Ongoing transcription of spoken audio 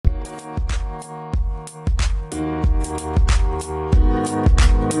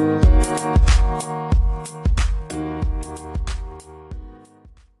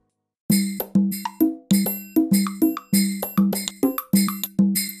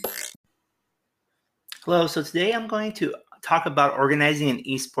Hello, so today I'm going to talk about organizing an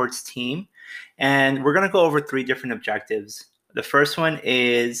esports team, and we're going to go over three different objectives. The first one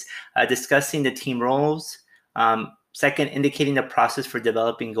is discussing the team roles. Second, indicating the process for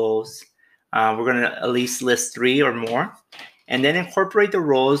developing goals. We're going to at least list three or more, and then incorporate the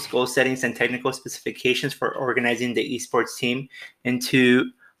roles, goal settings, and technical specifications for organizing the esports team into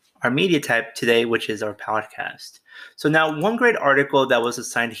our media type today, which is our podcast. So now one great article that was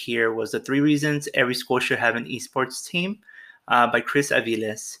assigned here was the 3 reasons every school should have an esports team by Chris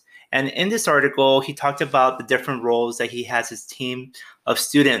Aviles. And in this article, he talked about the different roles that he has his team of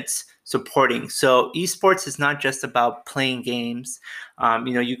students supporting. So esports is not just about playing games.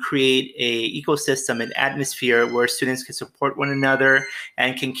 You create a ecosystem, an atmosphere where students can support one another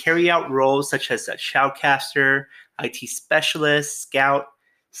and can carry out roles such as a shoutcaster, IT specialist, scout,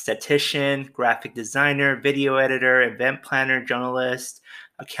 statistician, graphic designer, video editor, event planner, journalist,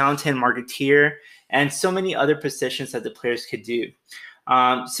 accountant, marketeer, and so many other positions that the players could do.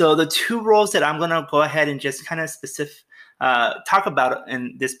 So the 2 roles that I'm going to go ahead and just kind of talk about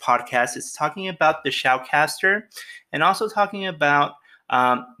in this podcast is talking about the shoutcaster and also talking about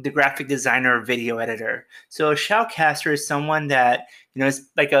the graphic designer or video editor. So a shoutcaster is someone that, is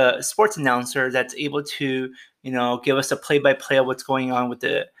like a sports announcer that's able to, give us a play-by-play of what's going on with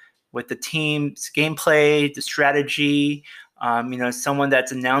the team's gameplay, the strategy, someone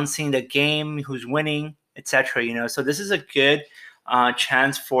that's announcing the game, who's winning, etc. So this is a good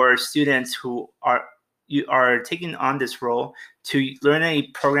chance for students who are taking on this role to learn a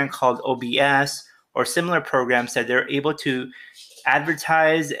program called OBS or similar programs that they're able to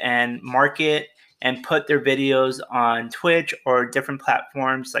advertise and market and put their videos on Twitch or different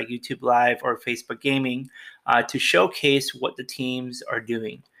platforms like YouTube Live or Facebook Gaming to showcase what the teams are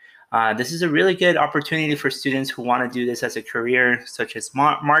doing. This is a really good opportunity for students who want to do this as a career, such as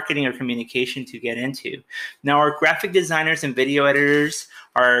marketing or communication, to get into. Now, our graphic designers and video editors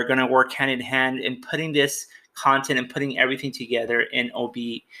are going to work hand in hand in putting this content and putting everything together in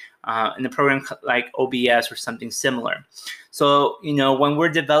in the program like OBS or something similar. So, when we're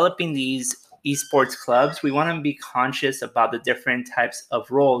developing these esports clubs, we want to be conscious about the different types of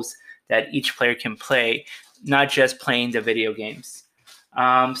roles that each player can play, not just playing the video games.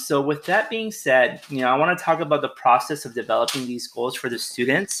 So with that being said, I want to talk about the process of developing these goals for the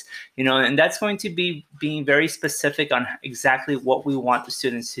students, and that's going to be being very specific on exactly what we want the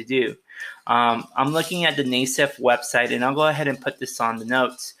students to do. I'm looking at the NASEF website, and I'll go ahead and put this on the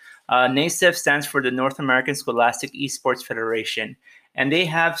notes. NASEF stands for the North American Scholastic Esports Federation, and they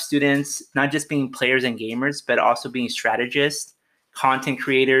have students not just being players and gamers, but also being strategists, content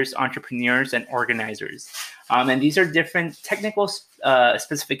creators, entrepreneurs, and organizers. And these are different technical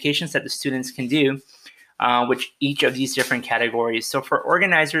specifications that the students can do, which each of these different categories. So for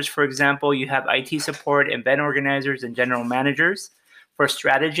organizers, for example, you have IT support, event organizers, and general managers. For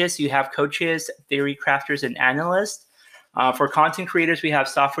strategists, you have coaches, theory crafters, and analysts. For content creators, we have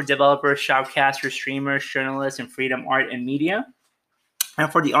software developers, shoutcasters, streamers, journalists, and freedom art and media. And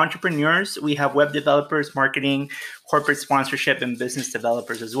for the entrepreneurs, we have web developers, marketing, corporate sponsorship, and business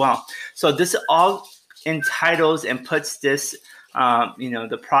developers as well. So this all entitles and puts this,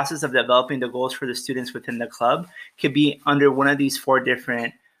 the process of developing the goals for the students within the club could be under one of these 4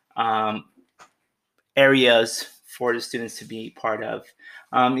 different areas for the students to be part of.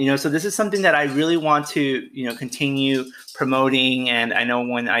 So this is something that I really want to, continue promoting. And I know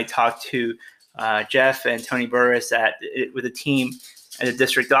when I talked to Jeff and Tony Burris with the team at the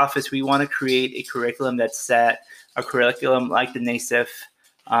district office, we want to create a curriculum that's set, a curriculum like the NASEF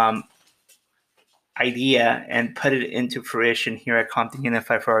idea, and put it into fruition here at Compton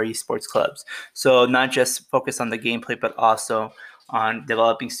Unified for our esports clubs. So not just focus on the gameplay, but also on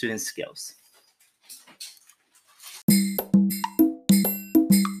developing student skills.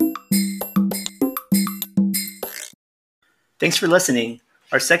 Thanks for listening.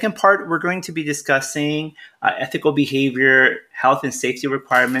 Our second part, we're going to be discussing ethical behavior, health and safety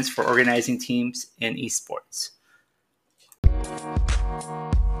requirements for organizing teams in esports.